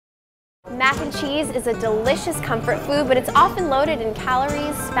Mac and cheese is a delicious comfort food, but it's often loaded in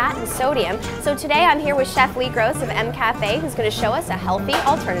calories, fat, and sodium. So today I'm here with Chef Lee Gross of M Cafe, who's going to show us a healthy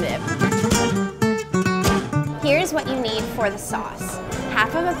alternative. Here's what you need for the sauce.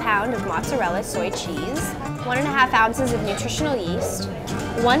 Half of a pound of mozzarella soy cheese, 1.5 ounces of nutritional yeast,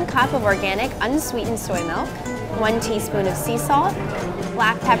 1 cup of organic unsweetened soy milk, 1 teaspoon of sea salt,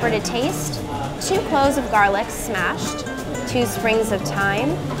 black pepper to taste, 2 cloves of garlic smashed, 2 sprigs of thyme,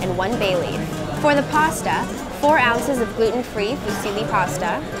 and 1 bay leaf. For the pasta, 4 ounces of gluten-free fusilli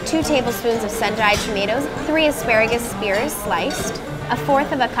pasta, 2 tablespoons of sun-dried tomatoes, 3 asparagus spears sliced,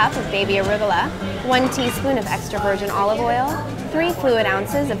 1/4 of a cup of baby arugula, 1 teaspoon of extra virgin olive oil, 3 fluid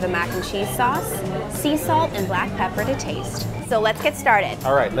ounces of the mac and cheese sauce, sea salt, and black pepper to taste. So let's get started.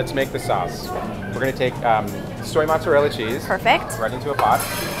 All right, let's make the sauce. We're gonna take soy mozzarella cheese. Perfect. Right into a pot.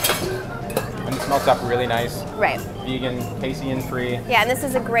 And it smells up really nice. Right. Vegan, casein free. Yeah, and this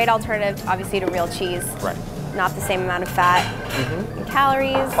is a great alternative, obviously, to real cheese. Right. Not the same amount of fat and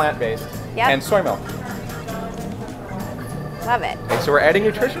calories. Plant-based. Yep. And soy milk. Love it. Okay, so we're adding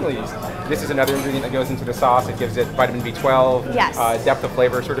nutritional yeast. This is another ingredient that goes into the sauce. It gives it vitamin B12, Yes. Depth of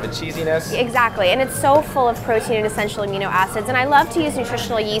flavor, sort of a cheesiness. Exactly, and it's so full of protein and essential amino acids, and I love to use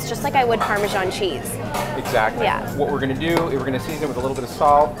nutritional yeast just like I would Parmesan cheese. Exactly. Yeah. What we're gonna do is we're gonna season it with a little bit of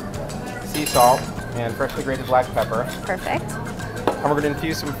salt, sea salt, and freshly grated black pepper. Perfect. And we're gonna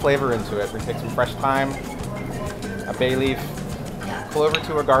infuse some flavor into it. We're gonna take some fresh thyme, a bay leaf, clove or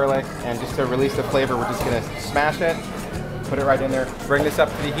 2 of garlic, and just to release the flavor, we're just gonna smash it, put it right in there, bring this up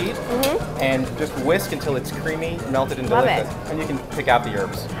to the heat, and just whisk until it's creamy, melted, and Love delicious. it. And you can pick out the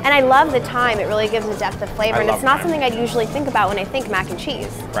herbs. And I love the thyme. It really gives a depth of flavor, I and love it's not thyme. something I'd usually think about when I think mac and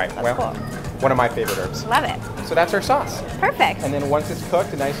cheese. Right, That's well, cool. one of my favorite herbs. Love it. So that's our sauce. Perfect. And then once it's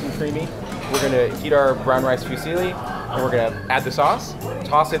cooked and nice and creamy, we're gonna heat our brown rice fusilli, and we're gonna add the sauce,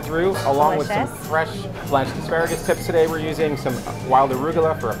 toss it through, along with some Delicious. fresh blanched asparagus tips today. We're using some wild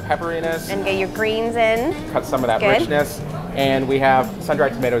arugula for a pepperiness, And get your greens in. cut some of that Good. richness, and we have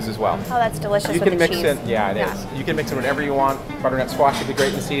sun-dried tomatoes as well. Oh, that's delicious You with can the mix cheese. it, yeah, it is. You can mix it whatever you want. Butternut squash would be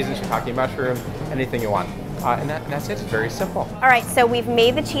great in season, shiitake mushroom, anything you want. And that's it, it's very simple. All right, so we've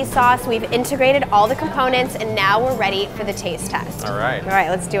made the cheese sauce, we've integrated all the components, and now we're ready for the taste test. All right. All right,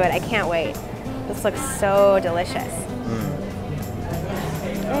 let's do it. I can't wait. This looks so delicious.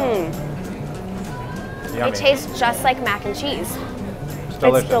 Yummy. It tastes just like mac and cheese. It's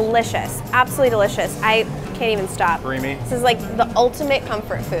delicious. It's delicious, absolutely delicious. I can't even stop. Creamy. This is like the ultimate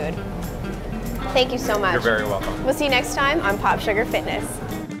comfort food. Thank you so much. You're very welcome. We'll see you next time on Pop Sugar Fitness.